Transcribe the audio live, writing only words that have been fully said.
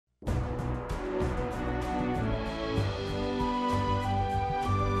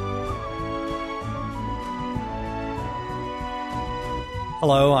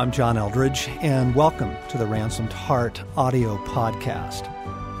Hello, I'm John Eldridge, and welcome to the Ransomed Heart audio podcast.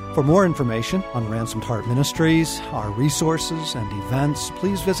 For more information on Ransomed Heart Ministries, our resources and events,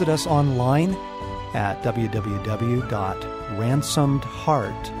 please visit us online at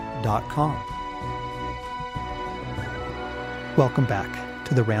www.ransomedheart.com. Welcome back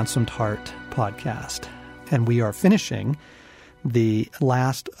to the Ransomed Heart podcast, and we are finishing the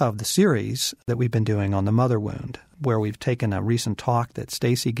last of the series that we've been doing on the mother wound, where we've taken a recent talk that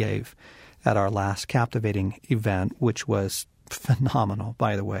Stasi gave at our last captivating event, which was phenomenal,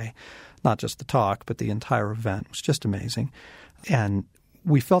 by the way. Not just the talk, but the entire event was just amazing. And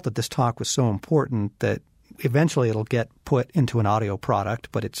we felt that this talk was so important that eventually it'll get put into an audio product,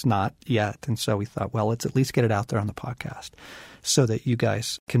 but it's not yet. And so we thought, well, let's at least get it out there on the podcast so that you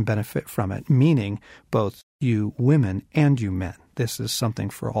guys can benefit from it, meaning both you women and you men. This is something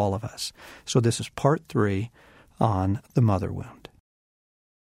for all of us. So this is part 3 on the mother wound.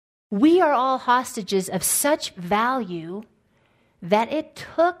 We are all hostages of such value that it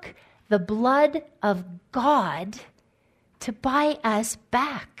took the blood of God to buy us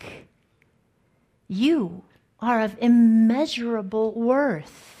back. You are of immeasurable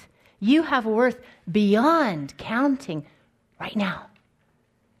worth. You have worth beyond counting right now.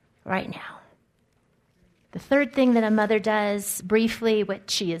 Right now. The third thing that a mother does, briefly, what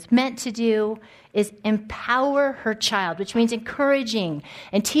she is meant to do, is empower her child, which means encouraging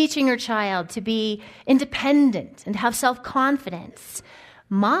and teaching her child to be independent and have self-confidence.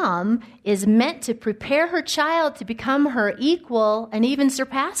 Mom is meant to prepare her child to become her equal and even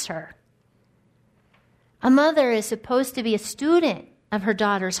surpass her. A mother is supposed to be a student of her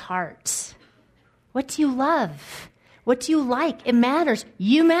daughter's heart. What do you love? What do you like? It matters.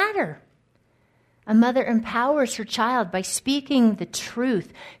 You matter. A mother empowers her child by speaking the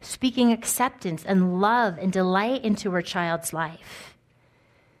truth, speaking acceptance and love and delight into her child's life.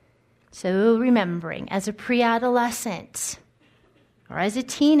 So remembering, as a pre-adolescent or as a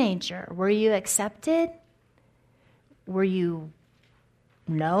teenager, were you accepted? Were you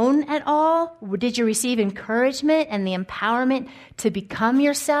known at all? Did you receive encouragement and the empowerment to become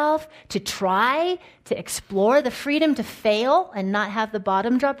yourself, to try, to explore the freedom to fail and not have the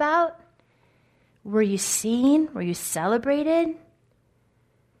bottom drop out? Were you seen? Were you celebrated?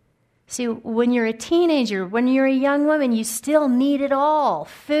 See, when you're a teenager, when you're a young woman, you still need it all.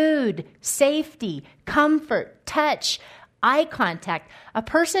 Food, safety, comfort, touch, eye contact. A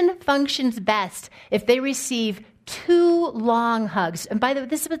person functions best if they receive 2 long hugs. And by the way,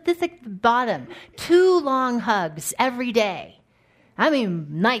 this is like the bottom. 2 long hugs every day. I mean,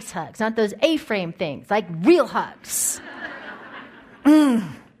 nice hugs, not those A-frame things, like real hugs.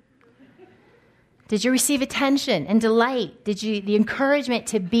 Did you receive attention and delight? Did you the encouragement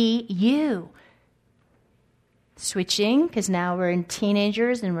to be you? Switching, because now we're in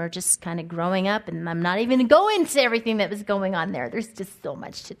teenagers and we're just kind of growing up, and I'm not even going into everything that was going on there. There's just so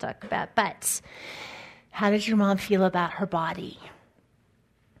much to talk about. But how did your mom feel about her body?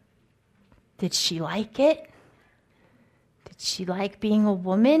 Did she like it? Did she like being a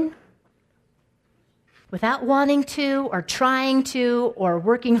woman? Without wanting to or trying to or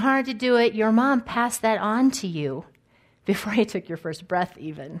working hard to do it, your mom passed that on to you before you took your first breath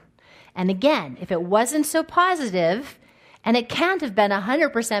even. And again, if it wasn't so positive, and it can't have been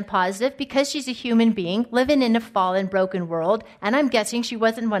 100% positive because she's a human being living in a fallen, broken world, and I'm guessing she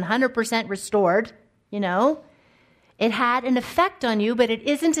wasn't 100% restored, it had an effect on you, but it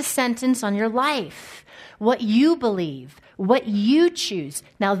isn't a sentence on your life. What you believe, what you choose.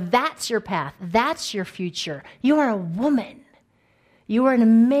 Now that's your path. That's your future. You are a woman. You are an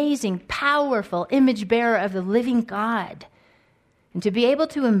amazing, powerful image bearer of the living God. And to be able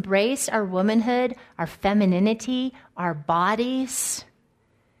to embrace our womanhood, our femininity, our bodies,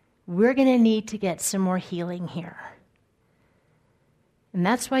 we're going to need to get some more healing here. And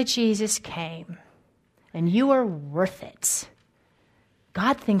that's why Jesus came. And you are worth it.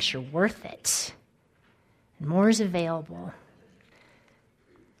 God thinks you're worth it. And more is available.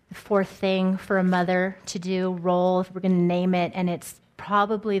 The fourth thing for a mother to do, role, if we're going to name it, and it's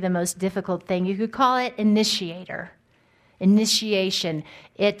probably the most difficult thing, you could call it initiator. Initiation.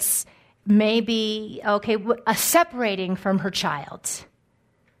 It's maybe, a separating from her child.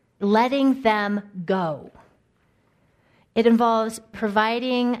 Letting them go. It involves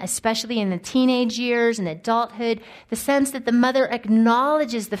providing, especially in the teenage years and adulthood, the sense that the mother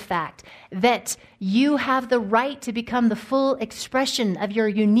acknowledges the fact that you have the right to become the full expression of your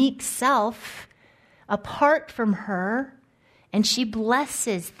unique self apart from her, and she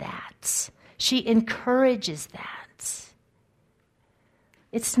blesses that. She encourages that.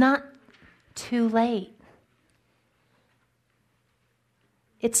 It's not too late.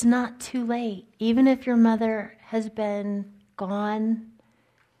 It's not too late. Even if your mother has been gone,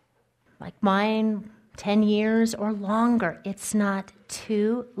 like mine, 10 years or longer, it's not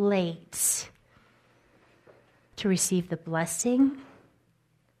too late to receive the blessing,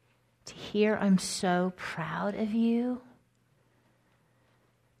 to hear, I'm so proud of you,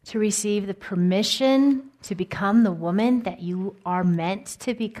 to receive the permission to become the woman that you are meant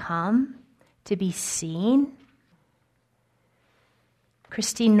to become, to be seen.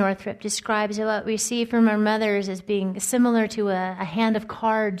 Christine Northrup describes what we receive from our mothers as being similar to a hand of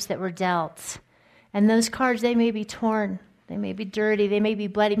cards that were dealt. And those cards, they may be torn, they may be dirty, they may be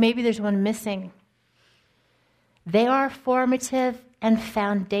bloody, maybe there's one missing. They are formative and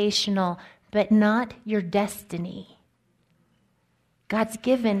foundational, but not your destiny. God's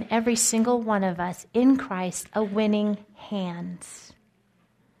given every single one of us in Christ a winning hand.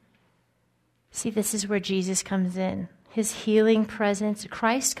 See, this is where Jesus comes in. His healing presence.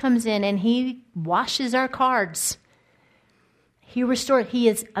 Christ comes in and he washes our cards. He restores. He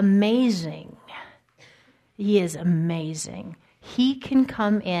is amazing. He is amazing. He can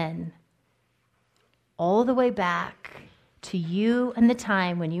come in all the way back to you and the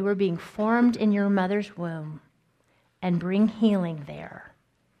time when you were being formed in your mother's womb and bring healing there.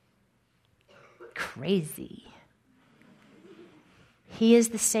 Crazy. He is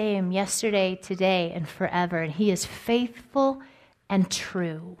the same yesterday, today, and forever, and he is faithful and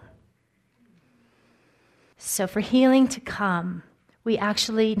true. So for healing to come, we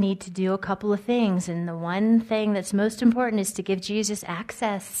actually need to do a couple of things, and the one thing that's most important is to give Jesus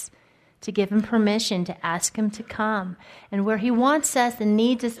access, to give him permission, to ask him to come. And where he wants us and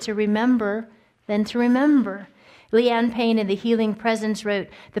needs us to remember, then to remember. Leanne Payne in The Healing Presence wrote,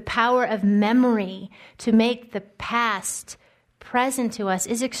 the power of memory to make the past present to us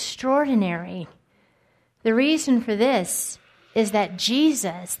is extraordinary. The reason for this is that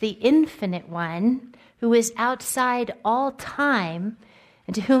Jesus, the infinite one, who is outside all time,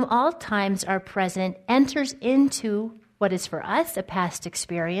 and to whom all times are present, enters into what is for us a past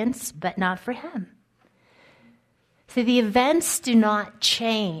experience, but not for him. So the events do not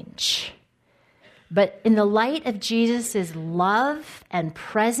change. But in the light of Jesus' love and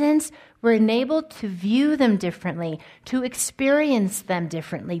presence, we're enabled to view them differently, to experience them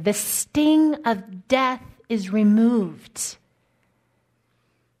differently. The sting of death is removed.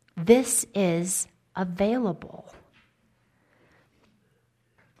 This is available.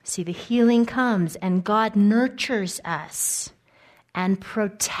 See, the healing comes and God nurtures us and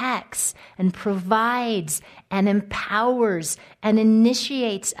protects and provides and empowers and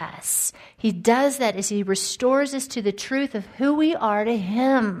initiates us. He does that as he restores us to the truth of who we are to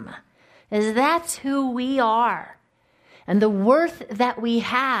him. As that's who we are. And the worth that we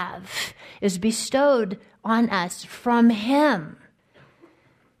have is bestowed on us from him.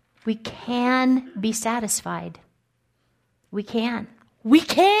 We can be satisfied. We can. We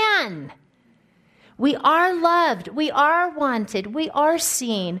can. We are loved. We are wanted. We are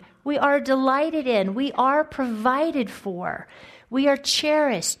seen. We are delighted in. We are provided for. We are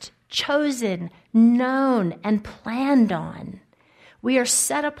cherished, chosen, known, and planned on. We are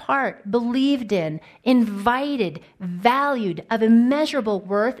set apart, believed in, invited, valued, of immeasurable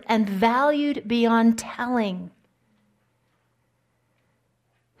worth, and valued beyond telling.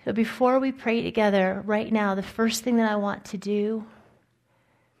 So before we pray together right now, the first thing that I want to do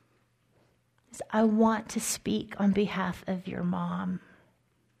is I want to speak on behalf of your mom.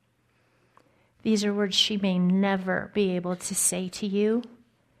 These are words she may never be able to say to you,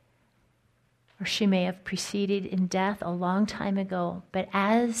 or she may have preceded in death a long time ago. But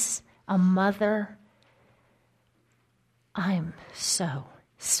as a mother, I'm so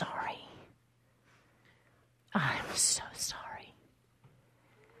sorry. I'm so sorry.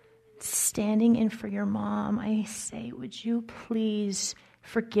 Standing in for your mom, I say, would you please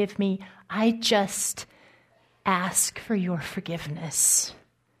forgive me? I just ask for your forgiveness.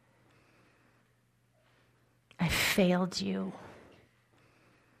 I failed you.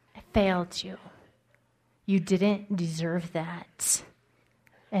 I failed you. You didn't deserve that.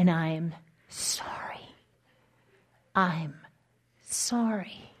 And I'm sorry. I'm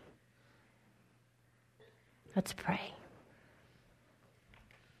sorry. Let's pray.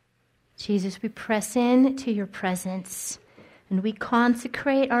 Jesus, we press in to your presence and we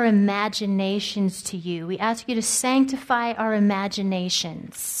consecrate our imaginations to you. We ask you to sanctify our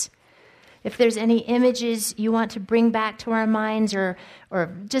imaginations. If there's any images you want to bring back to our minds or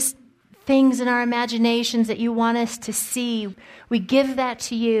just things in our imaginations that you want us to see, we give that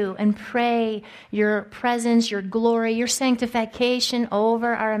to you and pray your presence, your glory, your sanctification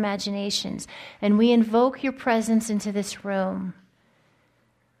over our imaginations. And we invoke your presence into this room.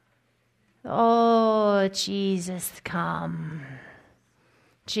 Oh, Jesus, come.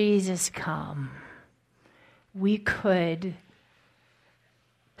 Jesus, come. We could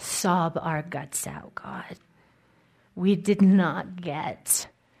sob our guts out, God. We did not get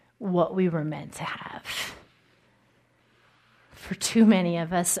what we were meant to have. For too many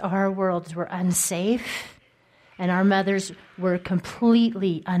of us, our worlds were unsafe, and our mothers were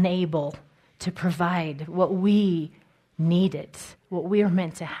completely unable to provide what we needed, what we were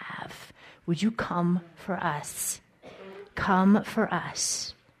meant to have. Would you come for us? Come for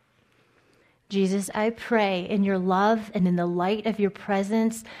us. Jesus, I pray in your love and in the light of your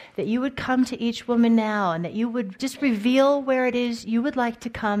presence that you would come to each woman now and that you would just reveal where it is you would like to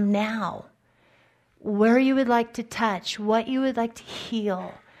come now, where you would like to touch, what you would like to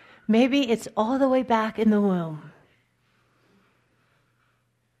heal. Maybe it's all the way back in the womb.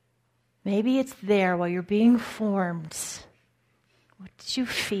 Maybe it's there while you're being formed. What did you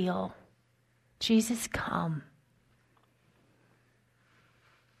feel? Jesus, come.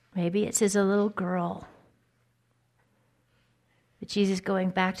 Maybe it's as a little girl. But Jesus, going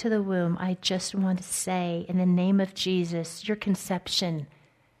back to the womb, I just want to say, in the name of Jesus, your conception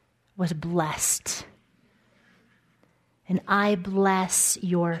was blessed. And I bless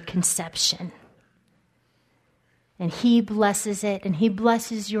your conception. And he blesses it, and he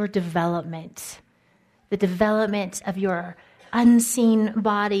blesses your development, the development of your unseen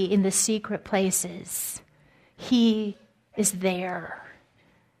body in the secret places. He is there.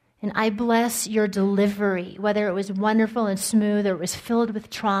 And I bless your delivery, whether it was wonderful and smooth or it was filled with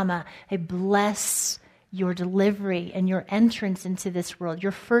trauma. I bless your delivery and your entrance into this world,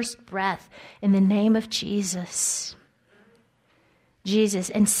 your first breath, in the name of Jesus. Jesus,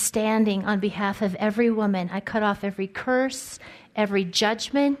 and standing on behalf of every woman, I cut off every curse, every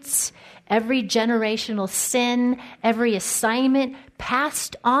judgment, every generational sin, every assignment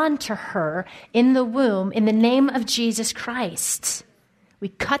passed on to her in the womb in the name of Jesus Christ. We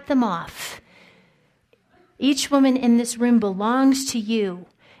cut them off. Each woman in this room belongs to you.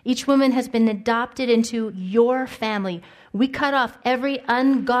 Each woman has been adopted into your family. We cut off every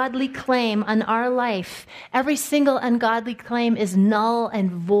ungodly claim on our life. Every single ungodly claim is null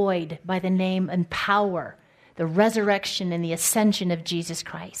and void by the name and power, the resurrection and the ascension of Jesus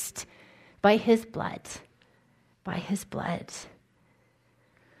Christ. By his blood. By his blood.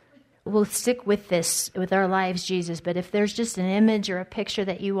 We'll stick with this, with our lives, Jesus, but if there's just an image or a picture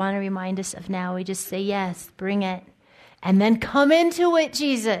that you want to remind us of now, we just say, yes, bring it. And then come into it,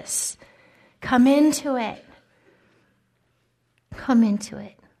 Jesus. Come into it. Come into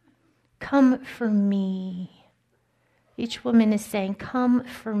it. Come for me. Each woman is saying, come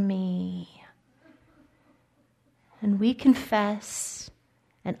for me. And we confess,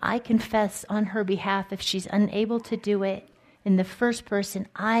 and I confess on her behalf if she's unable to do it, in the first person,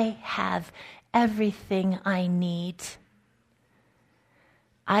 I have everything I need.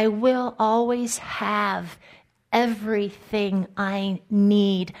 I will always have everything I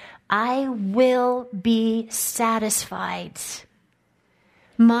need. I will be satisfied.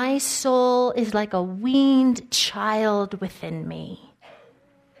 My soul is like a weaned child within me.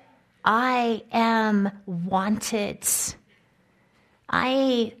 I am wanted.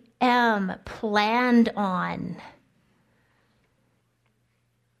 I am planned on.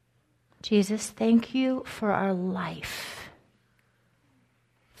 Jesus, thank you for our life.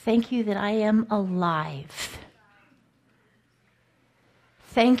 Thank you that I am alive.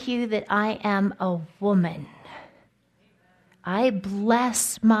 Thank you that I am a woman. I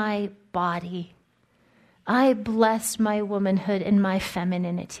bless my body. I bless my womanhood and my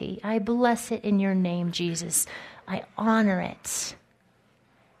femininity. I bless it in your name, Jesus. I honor it.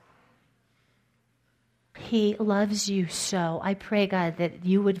 He loves you so. I pray, God, that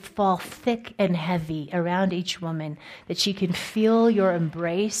you would fall thick and heavy around each woman, that she can feel your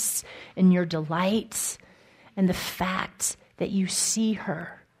embrace and your delight and the fact that you see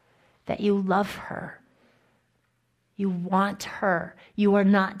her, that you love her, you want her, you are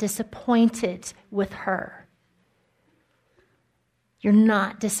not disappointed with her. You're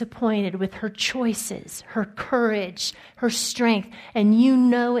not disappointed with her choices, her courage, her strength, and you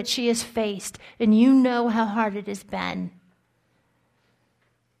know what she has faced, and you know how hard it has been.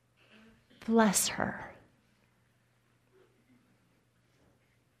 Bless her.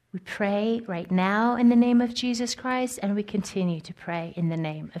 We pray right now in the name of Jesus Christ, and we continue to pray in the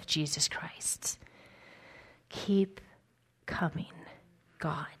name of Jesus Christ. Keep coming,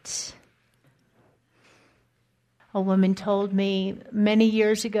 God. A woman told me many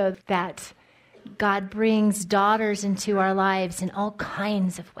years ago that God brings daughters into our lives in all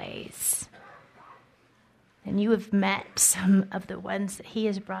kinds of ways. And you have met some of the ones that he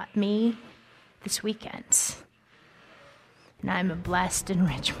has brought me this weekend. And I'm a blessed and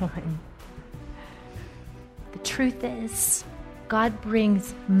rich woman. The truth is, God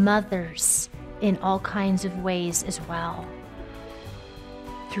brings mothers in all kinds of ways as well.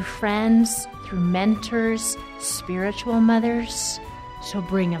 Through friends, through mentors, spiritual mothers. So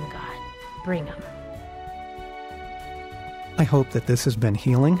bring them, God. Bring them. I hope that this has been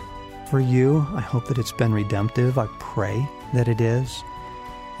healing for you. I hope that it's been redemptive. I pray that it is.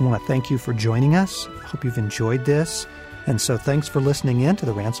 I want to thank you for joining us. I hope you've enjoyed this. And so thanks for listening in to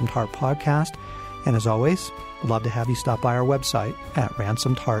the Ransomed Heart podcast. And as always, we'd love to have you stop by our website at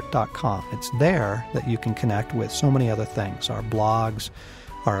ransomedheart.com. It's there that you can connect with so many other things, our blogs,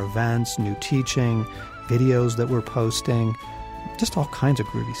 our events, new teaching, videos that we're posting, just all kinds of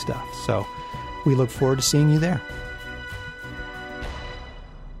groovy stuff. So we look forward to seeing you there.